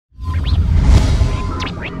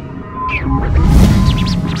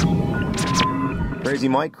Crazy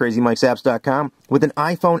Mike, CrazyMikesapps.com, with an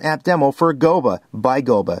iPhone app demo for Goba by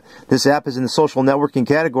Goba. This app is in the social networking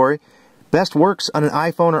category. Best works on an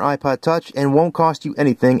iPhone or iPod Touch and won't cost you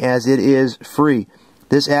anything as it is free.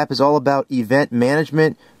 This app is all about event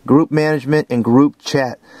management, group management, and group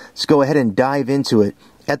chat. Let's go ahead and dive into it.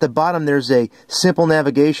 At the bottom there's a simple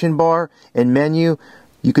navigation bar and menu.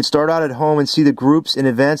 You can start out at home and see the groups and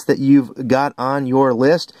events that you've got on your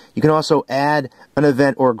list. You can also add an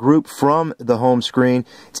event or group from the home screen.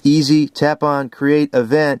 It's easy. Tap on Create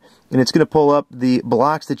Event and it's going to pull up the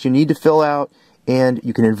blocks that you need to fill out, and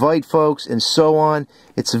you can invite folks and so on.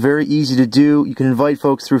 It's very easy to do. You can invite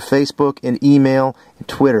folks through Facebook and email and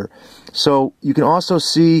Twitter. So you can also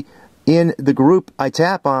see in the group I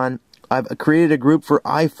tap on, I've created a group for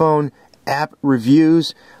iPhone app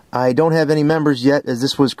reviews. I don't have any members yet, as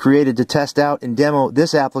this was created to test out and demo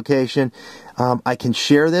this application. I can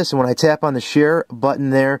share this, and when I tap on the share button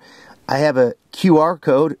there, I have a QR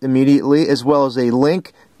code immediately, as well as a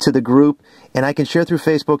link to the group, and I can share through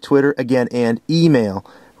Facebook, Twitter, again, and email.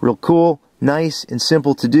 Real cool, nice, and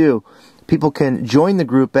simple to do. People can join the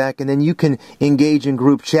group back, and then you can engage in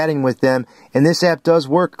group chatting with them. And this app does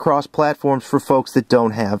work across platforms for folks that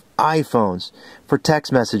don't have iPhones for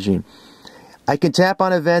text messaging. I can tap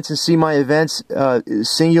on events and see my events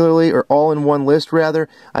singularly, or all in one list rather.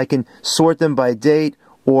 I can sort them by date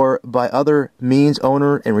or by other means,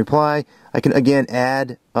 owner and reply. I can again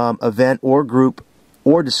add event or group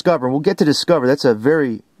or discover. We'll get to discover. That's a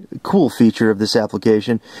very cool feature of this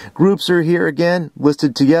application. Groups are here again,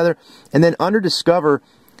 listed together. And then under discover,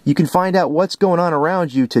 you can find out what's going on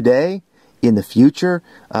around you today, in the future,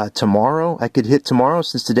 tomorrow. I could hit tomorrow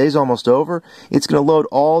since today's almost over. It's going to load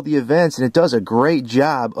all the events, and it does a great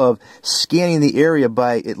job of scanning the area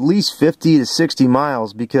by at least 50 to 60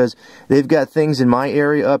 miles, because they've got things in my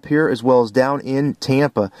area up here as well as down in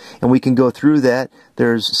Tampa, and we can go through that.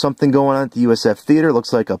 There's something going on at the USF Theater,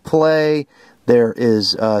 looks like a play. There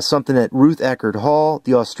is something at Ruth Eckerd Hall,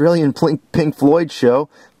 the Australian Pink Floyd show.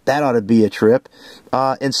 That ought to be a trip,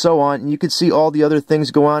 and so on. And you can see all the other things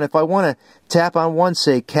go on. If I want to tap on one,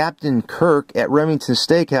 say Captain Kirk at Remington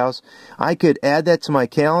Steakhouse, I could add that to my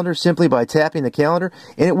calendar simply by tapping the calendar,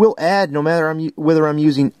 and it will add no matter whether I'm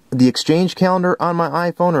using the Exchange calendar on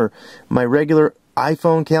my iPhone or my regular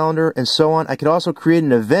iPhone calendar and so on. I could also create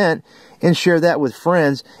an event and share that with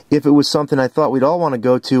friends if it was something I thought we'd all want to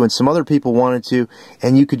go to and some other people wanted to,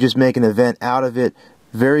 and you could just make an event out of it.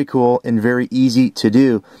 Very cool and very easy to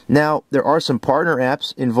do. Now, there are some partner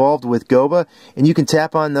apps involved with Goba, and you can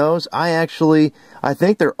tap on those. I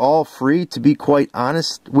think they're all free, to be quite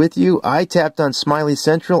honest with you. I tapped on Smiley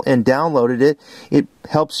Central and downloaded it. It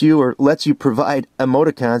helps you or lets you provide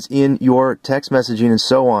emoticons in your text messaging and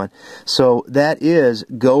so on. So that is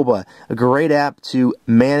Goba, a great app to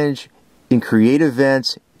manage and create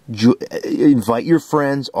events, invite your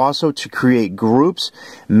friends, also to create groups,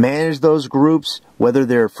 manage those groups, whether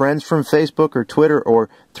they're friends from Facebook or Twitter or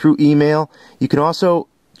through email. You can also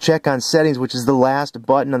check on settings, which is the last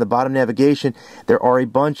button on the bottom navigation. There are a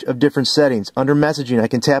bunch of different settings. Under messaging, I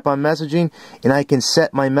can tap on messaging and I can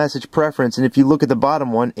set my message preference. And if you look at the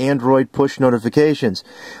bottom one, Android push notifications.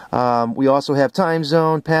 We also have time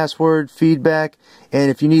zone, password, feedback, and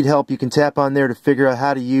if you need help, you can tap on there to figure out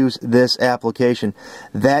how to use this application.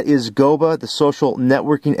 That is Goba, the social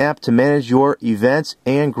networking app to manage your events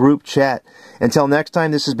and group chat. Until next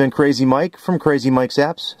time, this has been Crazy Mike from Crazy Mike's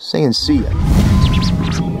Apps, saying see ya.